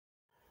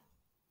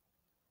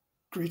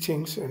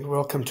Greetings and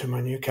welcome to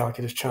my new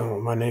calculus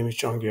channel. My name is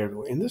John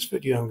Gabriel. In this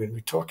video, I'm going to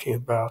be talking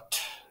about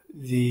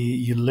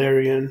the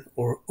Eulerian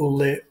or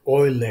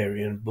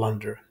Eulerian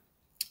blunder.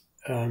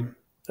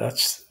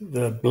 That's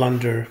the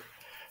blunder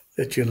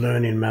that you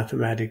learn in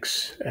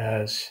mathematics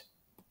as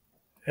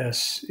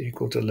S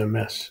equal to Lim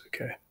S.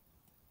 Okay.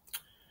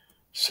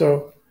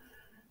 So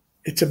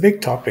it's a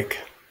big topic.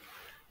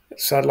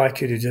 So I'd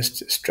like you to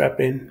just strap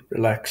in,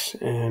 relax,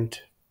 and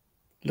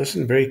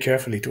listen very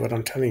carefully to what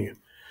I'm telling you.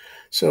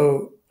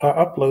 So I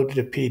uploaded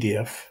a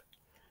PDF,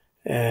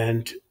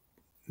 and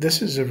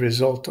this is a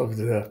result of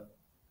the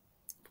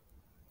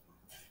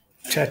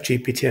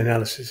ChatGPT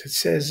analysis. It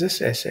says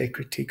this essay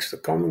critiques the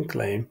common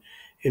claim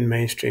in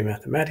mainstream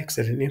mathematics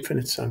that an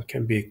infinite sum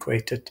can be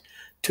equated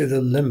to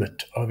the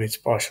limit of its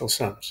partial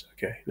sums.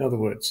 Okay, in other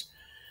words,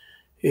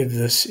 if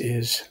this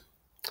is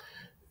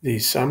the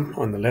sum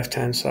on the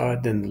left-hand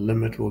side, then the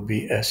limit will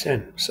be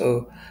Sn.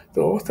 So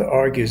the author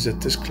argues that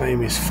this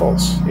claim is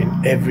false in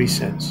every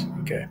sense.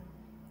 Okay,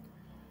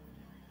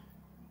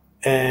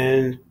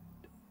 and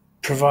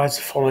provides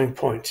the following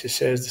points. It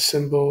says the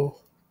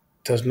symbol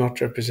does not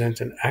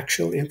represent an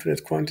actual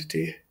infinite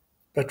quantity,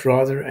 but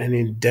rather an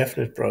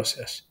indefinite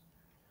process.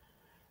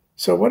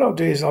 So what I'll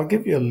do is I'll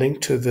give you a link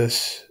to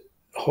this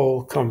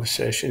whole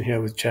conversation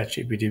here with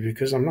ChatGPT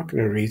because I'm not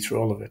going to read through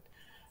all of it.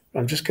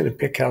 I'm just going to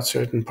pick out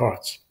certain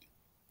parts.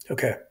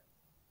 Okay.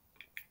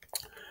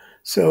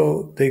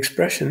 So the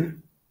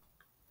expression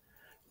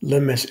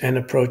lim as n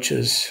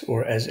approaches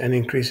or as n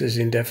increases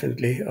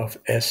indefinitely of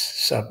S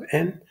sub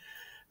n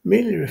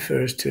merely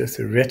refers to a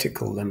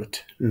theoretical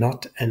limit,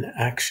 not an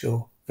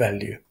actual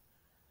value.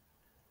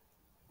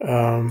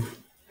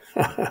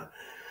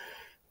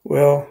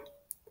 Well,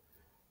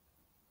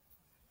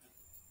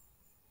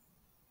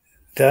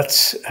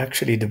 that's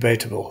actually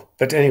debatable.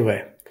 But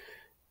anyway,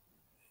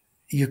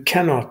 you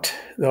cannot,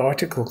 the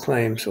article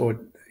claims, or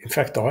in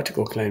fact, the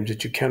article claims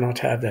that you cannot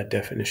have that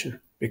definition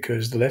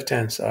because the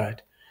left-hand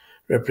side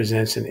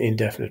represents an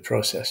indefinite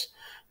process.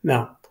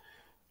 Now,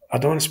 I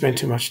don't want to spend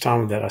too much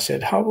time on that. I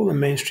said, how will a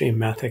mainstream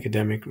math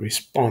academic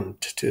respond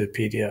to the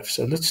PDF?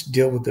 So let's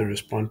deal with the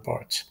respond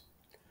parts.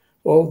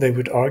 Well, they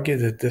would argue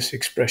that this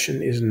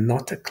expression is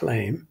not a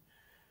claim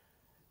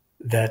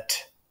that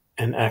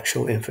an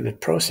actual infinite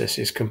process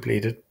is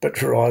completed,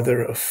 but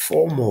rather a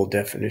formal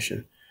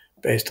definition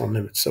based on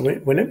limits. So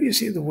whenever you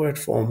see the word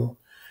formal,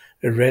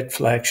 a red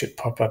flag should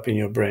pop up in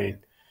your brain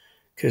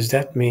because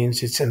that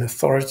means it's an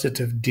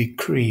authoritative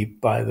decree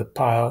by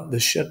the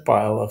shit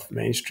pile of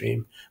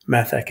mainstream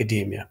math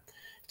academia.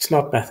 It's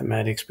not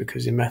mathematics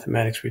because in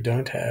mathematics we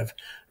don't have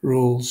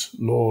rules,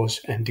 laws,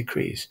 and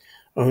decrees.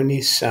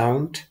 Only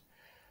sound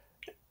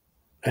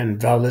and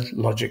valid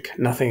logic,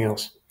 nothing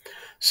else.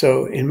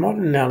 So in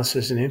modern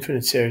analysis, an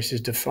infinite series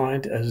is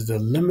defined as the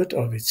limit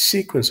of its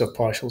sequence of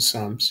partial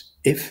sums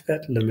if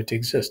that limit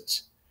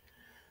exists.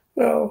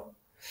 Well,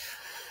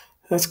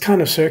 that's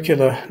kind of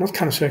circular, not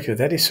kind of circular,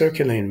 that is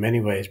circular in many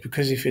ways,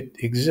 because if it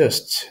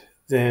exists,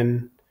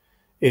 then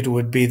it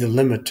would be the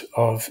limit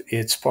of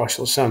its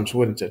partial sums,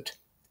 wouldn't it?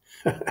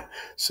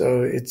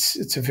 So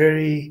it's a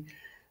very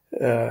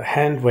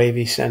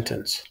hand-wavy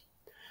sentence.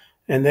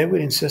 And they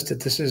would insist that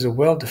this is a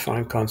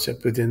well-defined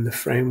concept within the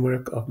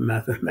framework of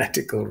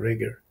mathematical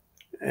rigor.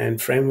 And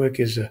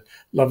framework is a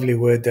lovely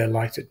word they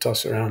like to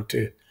toss around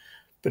too,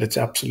 but it's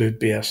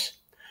absolute BS.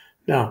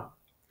 Now,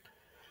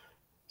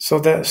 so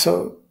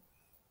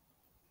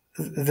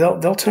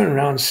they'll turn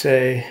around and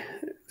say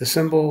the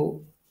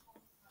symbol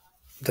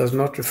does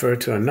not refer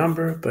to a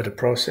number, but a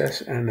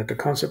process, and that the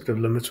concept of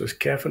limits was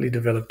carefully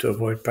developed to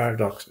avoid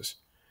paradoxes,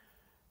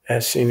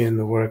 as seen in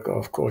the work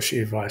of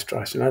Cauchy,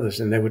 Weierstrass, and others.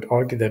 And they would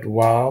argue that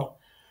while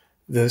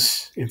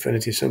this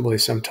infinity symbol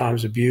is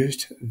sometimes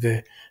abused,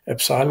 the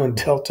epsilon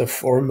delta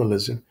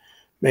formalism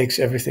makes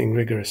everything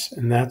rigorous.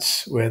 And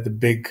that's where the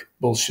big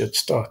bullshit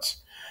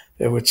starts.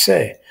 They would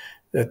say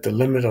that the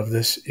limit of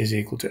this is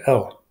equal to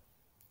L.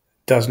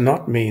 Does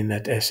not mean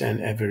that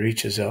Sn ever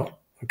reaches L,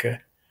 okay?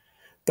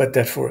 But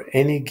that for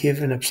any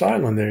given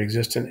epsilon there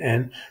exists an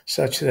n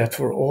such that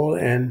for all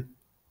n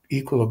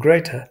equal or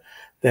greater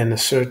than a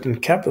certain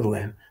capital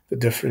N, the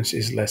difference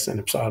is less than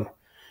epsilon.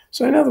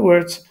 So in other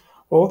words,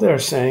 all they're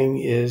saying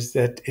is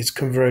that it's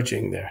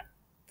converging there.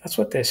 That's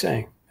what they're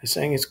saying. They're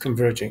saying it's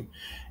converging.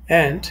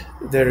 And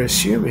they're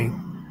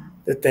assuming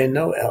that they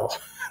know L.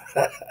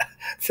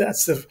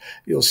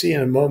 You'll see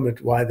in a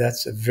moment why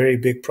that's a very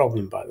big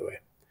problem, by the way.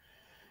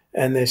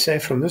 And they say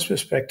from this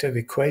perspective,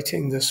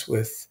 equating this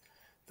with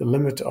the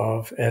limit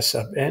of S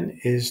sub n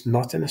is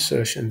not an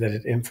assertion that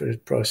an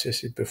infinite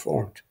process is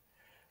performed,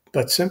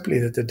 but simply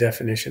the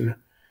definition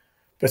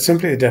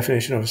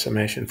of a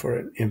summation for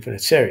an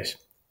infinite series.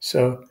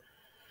 So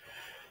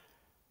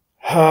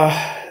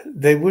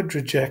they would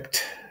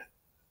reject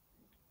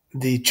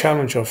the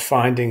challenge of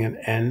finding an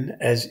n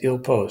as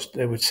ill-posed.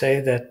 They would say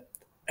that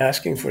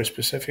asking for a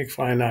specific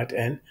finite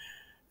n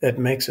that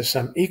makes a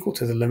sum equal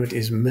to the limit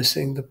is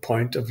missing the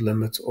point of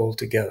limits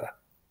altogether.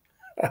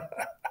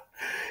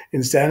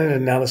 In standard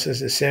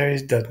analysis, a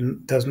series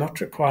does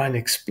not require an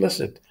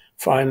explicit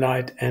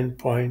finite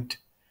endpoint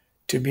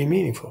to be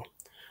meaningful?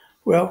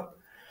 Well,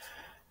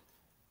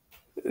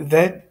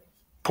 they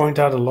point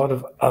out a lot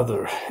of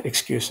other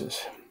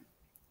excuses.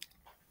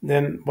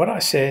 Then what I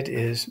said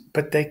is,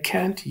 but they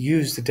can't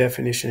use the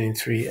definition in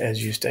 3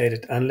 as you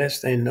stated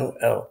unless they know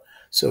L.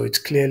 So it's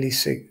clearly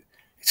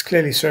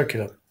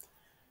circular.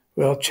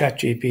 Well,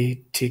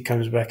 ChatGPT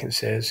comes back and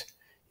says,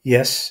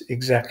 yes,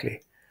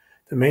 exactly.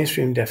 The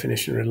mainstream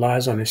definition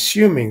relies on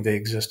assuming the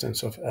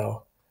existence of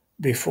L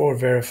before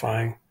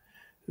verifying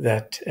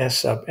that S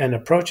sub n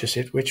approaches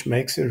it, which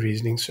makes the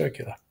reasoning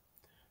circular.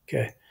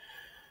 Okay,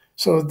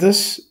 so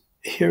this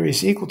here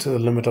is equal to the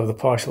limit of the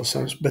partial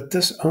sums, but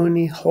this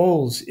only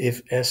holds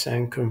if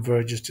Sn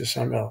converges to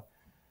some L.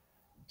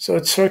 So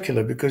it's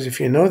circular because if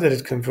you know that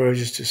it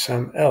converges to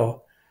some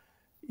L,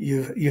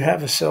 you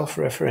have a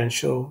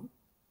self-referential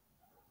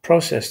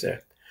process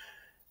there.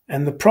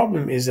 And the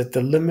problem is that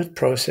the limit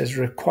process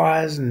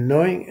requires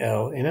knowing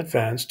L in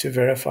advance to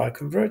verify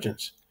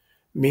convergence,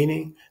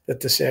 meaning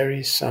that the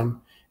series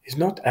sum is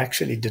not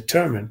actually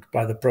determined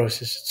by the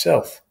process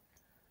itself.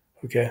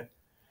 Okay?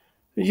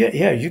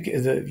 Yeah, you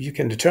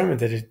can determine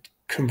that it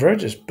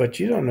converges, but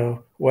you don't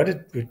know what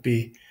it would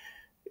be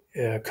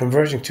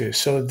converging to.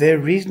 So their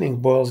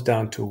reasoning boils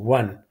down to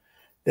one.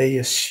 They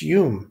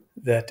assume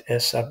that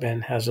S sub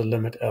n has a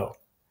limit L.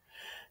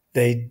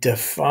 They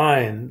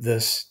define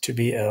this to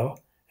be L,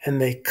 and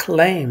they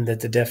claim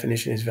that the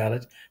definition is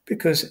valid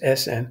because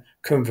Sn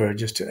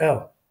converges to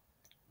L.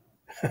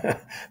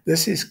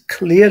 This is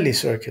clearly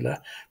circular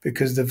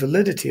because the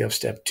validity of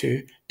step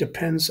 2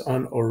 depends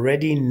on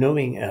already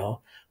knowing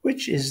L,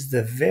 which is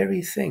the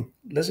very thing,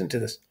 listen to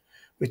this,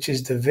 which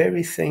is the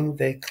very thing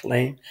they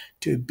claim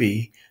to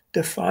be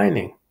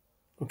defining.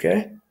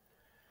 Okay?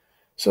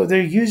 So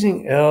they're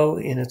using L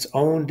in its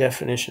own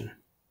definition.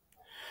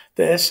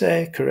 The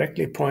essay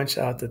correctly points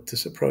out that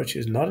this approach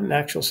is not an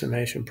actual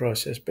summation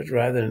process, but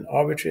rather an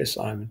arbitrary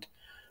assignment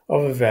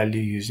of a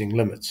value using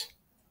limits.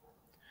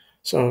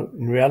 So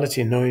in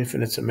reality, no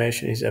infinite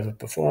summation is ever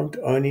performed,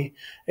 only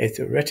a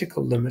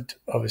theoretical limit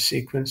of a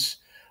sequence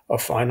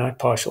of finite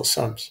partial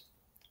sums.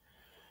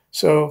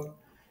 So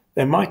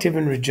they might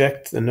even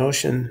reject the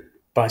notion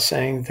by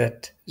saying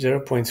that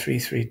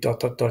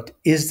 0.33 ...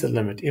 is the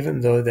limit,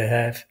 even though they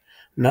have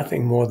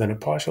nothing more than a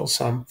partial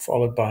sum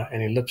followed by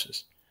an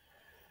ellipsis.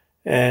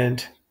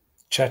 And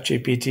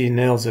ChatGPT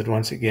nails it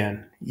once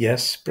again.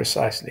 Yes,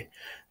 precisely.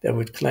 They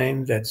would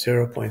claim that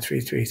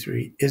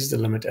 0.333 is the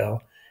limit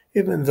L,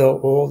 even though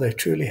all they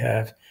truly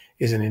have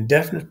is an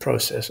indefinite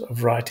process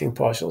of writing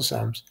partial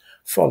sums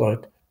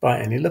followed by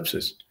an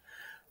ellipsis.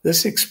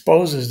 This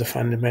exposes the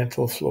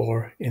fundamental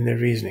flaw in their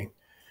reasoning.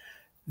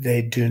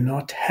 They do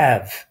not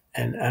have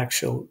an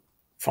actual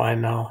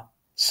final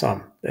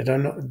sum. They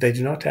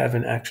do not have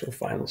an actual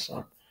final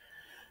sum.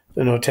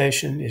 The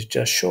notation is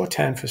just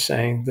shorthand for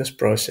saying this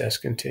process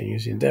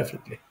continues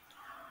indefinitely.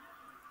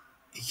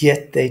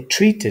 Yet they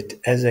treat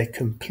it as a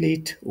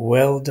complete,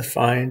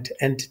 well-defined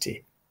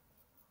entity.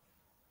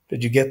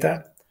 Did you get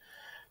that?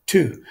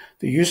 2,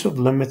 the use of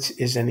limits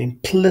is an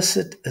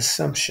implicit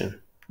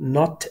assumption,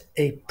 not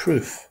a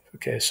proof.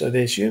 Okay, so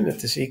they assume that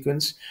the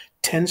sequence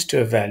tends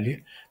to a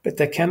value, but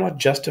they cannot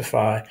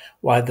justify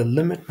why the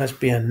limit must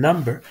be a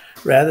number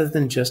rather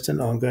than just an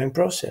ongoing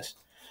process.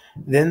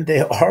 Then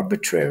they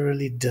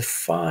arbitrarily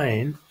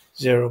define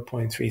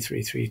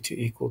 0.333 to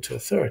equal to a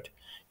third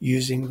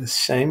using the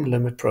same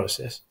limit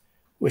process,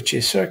 which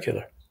is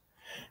circular.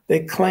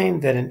 They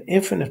claim that an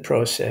infinite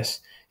process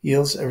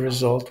yields a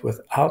result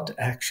without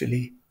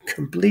actually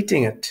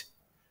completing it.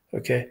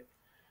 Okay,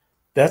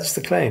 that's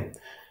the claim.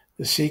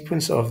 The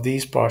sequence of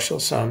these partial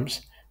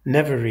sums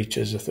never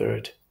reaches a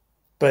third,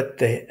 but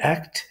they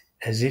act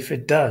as if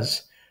it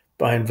does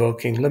by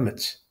invoking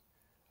limits.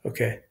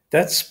 Okay,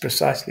 that's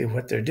precisely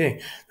what they're doing.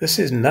 This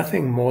is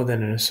nothing more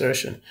than an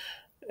assertion,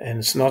 and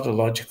it's not a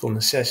logical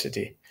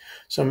necessity.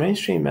 So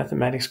mainstream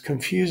mathematics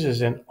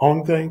confuses an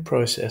ongoing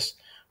process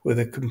with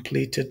a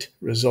completed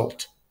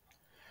result.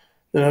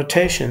 The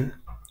notation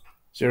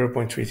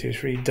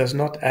 0.333 does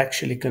not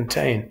actually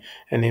contain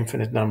an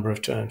infinite number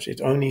of terms.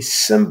 It only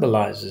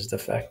symbolizes the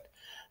fact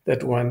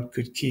that one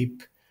could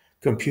keep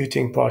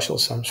computing partial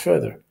sums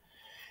further.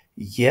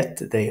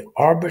 Yet they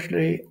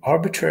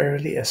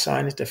arbitrarily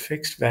assign it a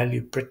fixed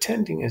value,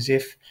 pretending as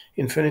if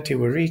infinity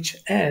were reached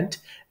and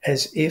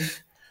as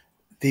if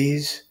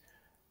these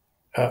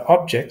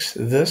objects,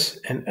 this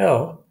and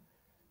L,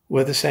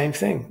 were the same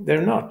thing.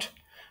 They're not.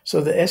 So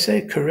the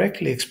essay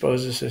correctly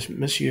exposes this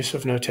misuse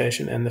of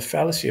notation and the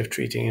fallacy of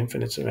treating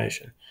infinite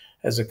summation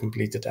as a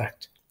completed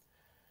act.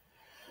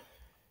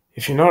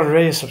 If you're not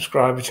already a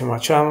subscriber to my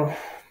channel,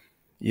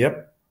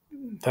 yep,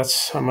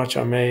 that's how much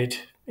I made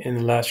in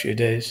the last few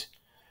days.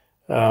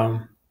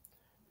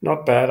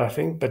 Not bad, I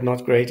think, but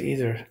not great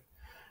either.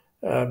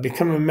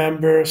 Become a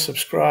member,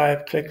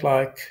 subscribe, click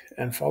like,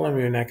 and follow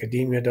me on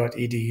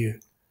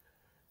academia.edu.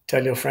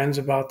 Tell your friends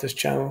about this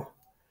channel,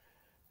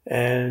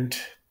 and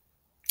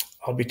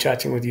I'll be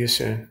chatting with you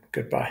soon.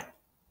 Goodbye.